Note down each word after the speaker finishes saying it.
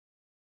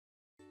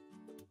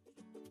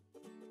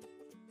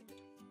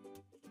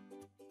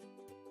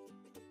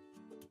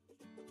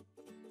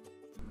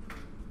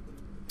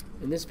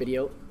In this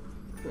video,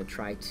 I'm going to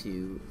try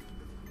to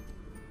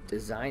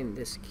design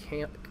this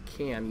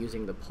cam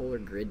using the polar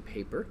grid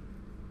paper,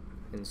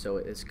 and so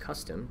it is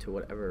custom to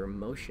whatever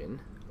motion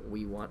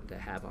we want to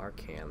have our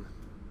cam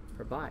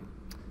provide.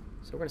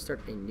 So we're going to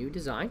start a new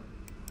design.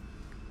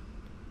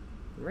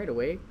 And right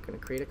away, I'm going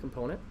to create a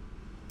component,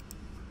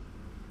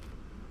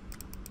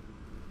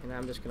 and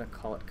I'm just going to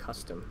call it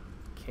custom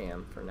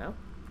cam for now.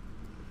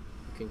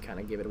 You can kind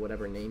of give it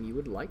whatever name you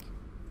would like.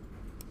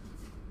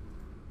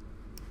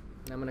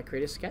 And I'm going to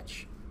create a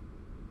sketch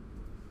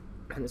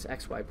on this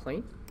XY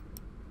plane.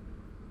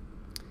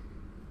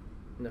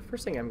 And the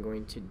first thing I'm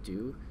going to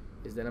do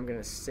is then I'm going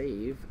to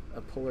save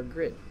a polar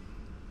grid.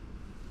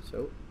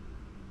 So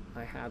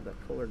I have the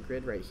polar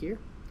grid right here,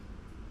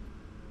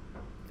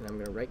 and I'm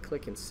going to right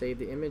click and save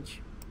the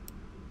image.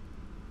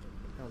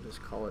 I'll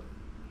just call it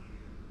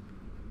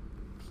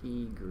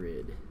P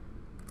grid.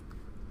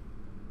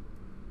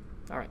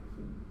 Alright,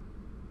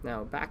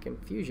 now back in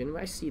Fusion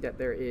I see that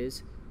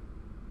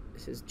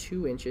this is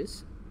 2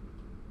 inches.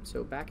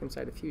 So back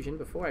inside of Fusion,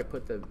 before I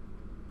put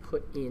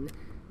in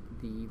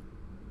the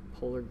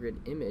polar grid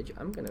image,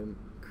 I'm going to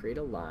create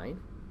a line.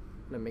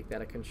 I'm going to make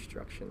that a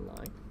construction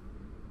line,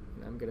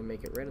 and I'm going to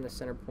make it right on the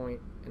center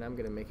point, and I'm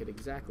going to make it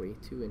exactly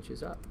 2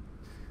 inches up,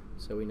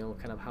 so we know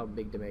kind of how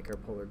big to make our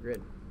polar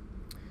grid.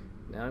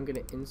 Now I'm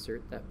going to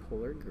insert that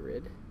polar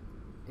grid,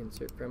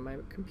 insert from my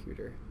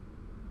computer.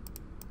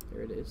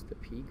 There it is, the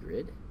P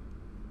grid.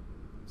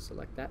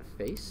 Select that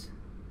face,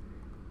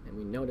 and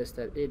we notice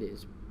that it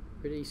is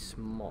pretty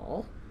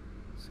small,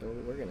 so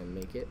we're going to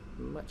make it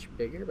much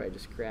bigger by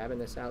just grabbing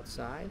this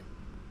outside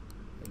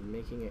and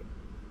making it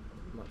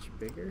much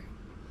bigger.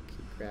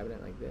 Keep grabbing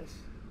it like this.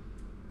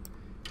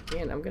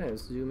 And I'm going to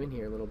zoom in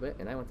here a little bit,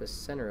 and I want the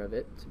center of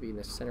it to be in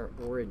the center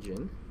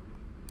origin.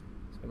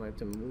 So I might have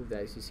to move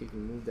that. As you see, you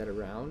can move that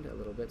around a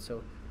little bit.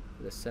 So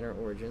the center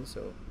origin.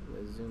 So I'm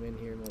going to zoom in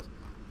here and we'll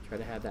try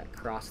to have that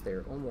cross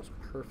there almost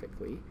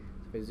perfectly.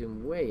 So if I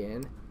zoom way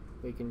in,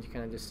 we can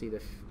kind of just see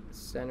the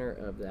center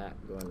of that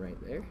going right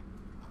there.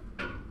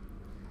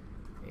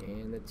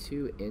 And the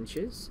 2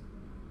 inches,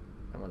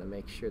 I want to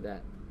make sure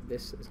that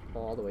this is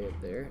all the way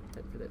up there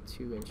for that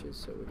 2 inches,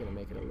 so we're going to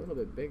make it a little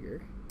bit bigger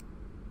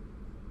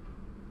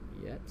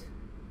yet.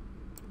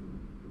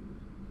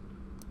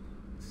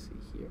 Let's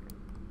see here.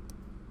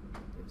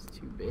 It's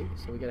too big,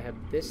 so we got to have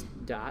this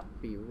dot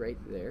be right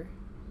there.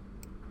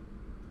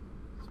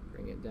 Let's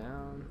bring it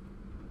down,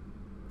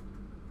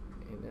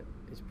 and that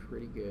is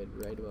pretty good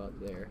right about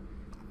there,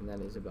 and that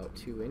is about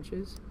 2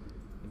 inches.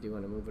 I do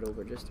want to move it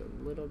over just a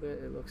little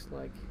bit, it looks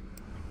like.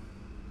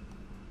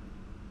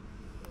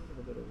 A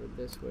little bit over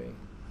this way.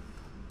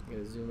 I'm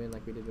going to zoom in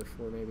like we did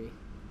before maybe,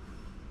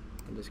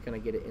 and just kind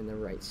of get it in the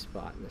right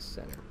spot in the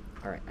center.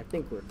 Alright, I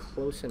think we're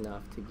close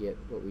enough to get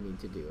what we need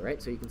to do.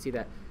 Alright, so you can see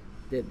that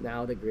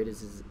now the grid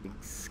is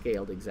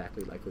scaled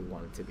exactly like we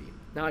want it to be.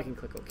 Now I can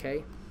click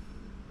OK,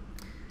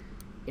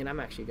 and I'm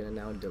actually going to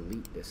now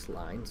delete this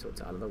line so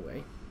it's out of the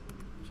way.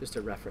 Just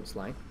a reference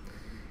line.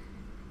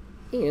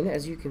 And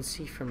as you can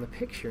see from the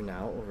picture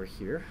now over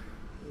here,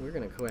 we're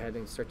going to go ahead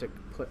and start to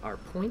put our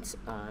points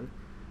on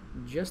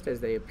just as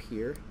they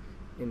appear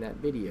in that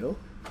video,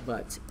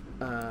 but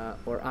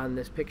or on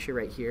this picture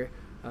right here,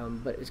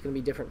 but it's going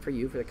to be different for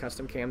you for the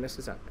custom cam. This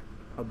is a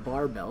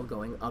barbell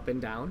going up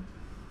and down.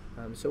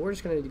 So we're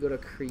just going to go to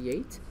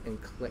create and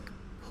click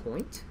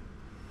point,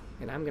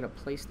 and I'm going to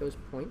place those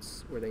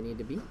points where they need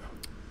to be.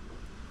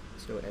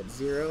 So at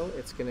 0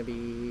 it's going to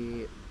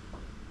be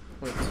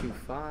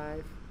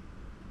 0.25.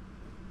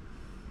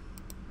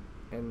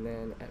 And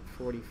then at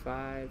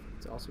 45,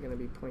 it's also going to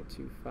be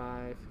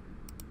 0.25.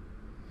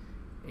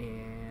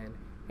 And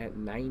at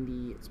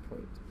 90, it's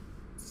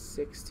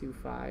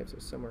 0.625, so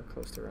somewhere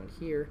close to around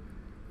here.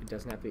 It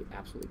doesn't have to be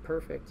absolutely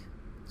perfect.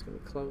 It's going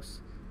to be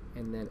close.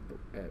 And then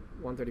at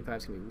 135,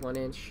 it's going to be 1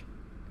 inch.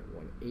 At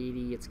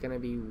 180, it's going to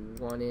be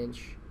 1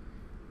 inch.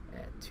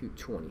 At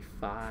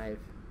 225,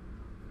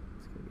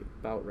 it's going to be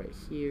about right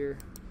here.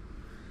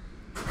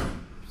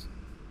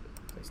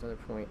 Place another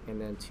point.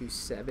 And then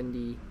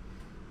 270.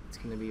 It's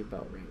going to be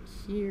about right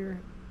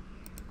here,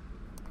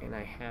 and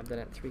I have that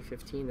at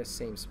 315, the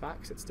same spot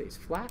because it stays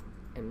flat,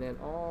 and then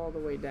all the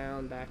way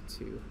down back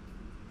to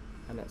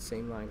on that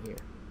same line here.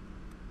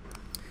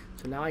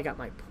 So now I got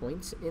my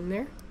points in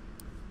there.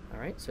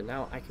 Alright, so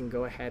now I can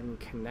go ahead and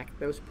connect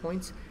those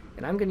points,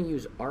 and I'm going to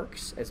use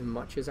arcs as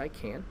much as I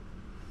can.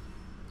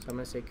 So I'm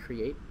going to say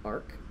create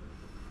arc,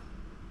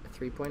 a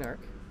 3-point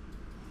arc.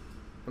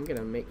 I'm going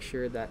to make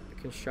sure that the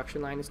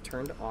construction line is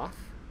turned off,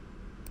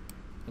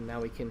 and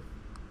now we can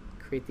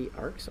create the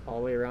arcs all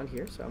the way around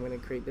here. So I'm going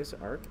to create this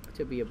arc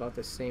to be about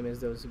the same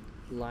as those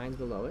lines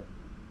below it.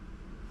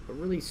 A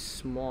really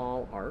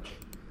small arc.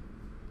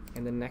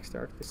 And the next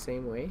arc the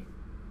same way.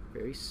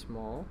 Very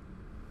small.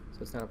 So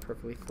it's not a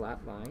perfectly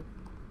flat line.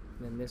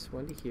 And then this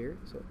one to here.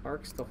 So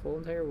arcs the whole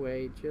entire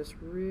way, just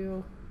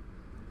real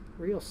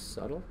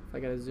subtle. If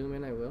I got to zoom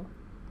in, I will.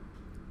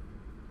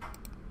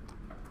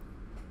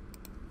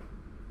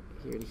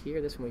 Here to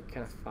here. This one we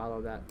kind of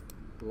follow that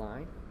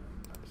line.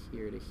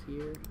 Here to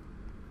here.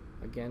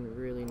 again,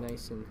 really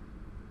nice and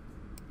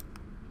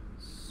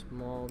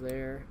small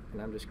there,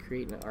 and I'm just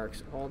creating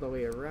arcs all the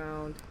way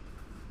around.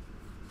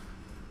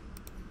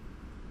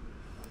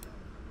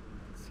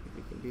 Let's see if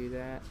we can do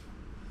that.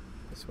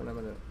 This one I'm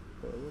going to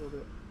go a little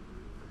bit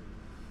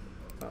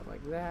about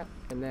like that,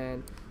 and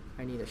then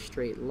I need a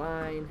straight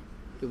line.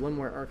 Do one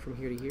more arc from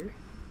here to here.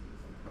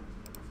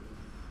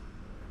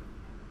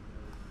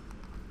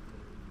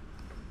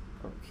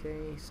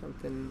 Okay,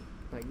 something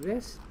like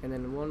this, and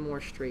then one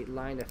more straight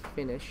line to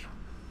finish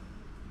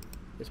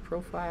this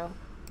profile.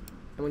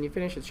 And when you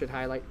finish, it should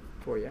highlight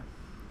for you.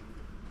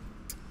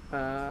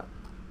 Now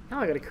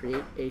I got to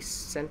create a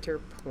center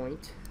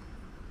point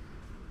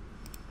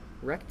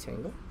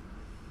rectangle.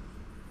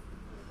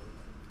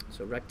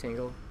 So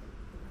rectangle,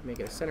 make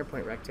it a center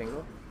point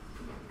rectangle.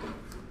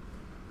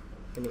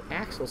 And the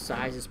axle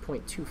size is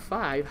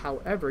 0.25.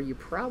 However, you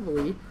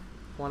probably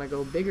want to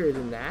go bigger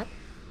than that.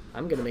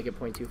 I'm going to make it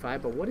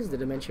 0.25, but what is the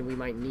dimension we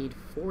might need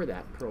for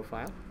that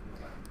profile?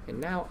 And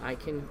now I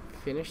can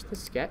finish the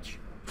sketch,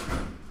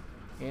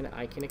 and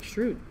I can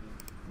extrude.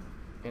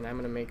 And I'm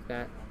going to make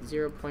that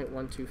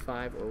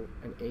 0.125 or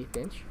an 1/8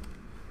 inch.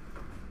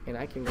 And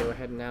I can go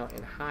ahead now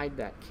and hide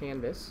that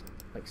canvas,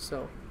 like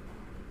so.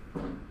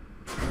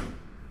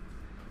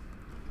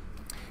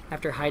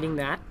 After hiding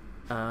that,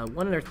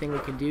 one other thing we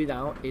can do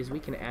now is we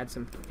can add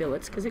some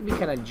fillets, because it'd be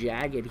kind of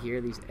jagged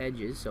here, these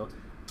edges. So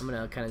I'm going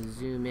to kind of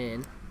zoom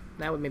in.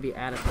 And I would maybe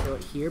add a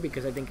fillet here,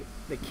 because I think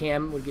the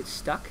cam would get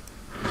stuck,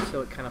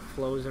 so it kind of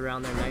flows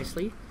around there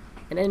nicely.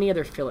 And any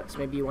other fillets,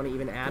 maybe you want to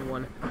even add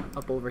one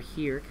up over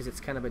here, because it's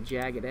kind of a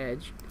jagged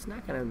edge. It's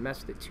not going to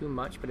mess with it too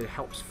much, but it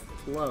helps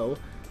flow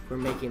for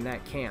making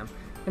that cam.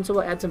 And so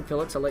we'll add some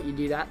fillets. I'll let you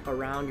do that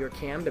around your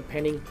cam,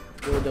 depending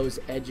where those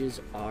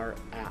edges are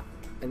at.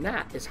 And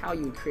that is how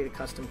you would create a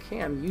custom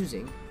cam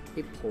using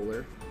a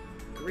polar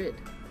grid.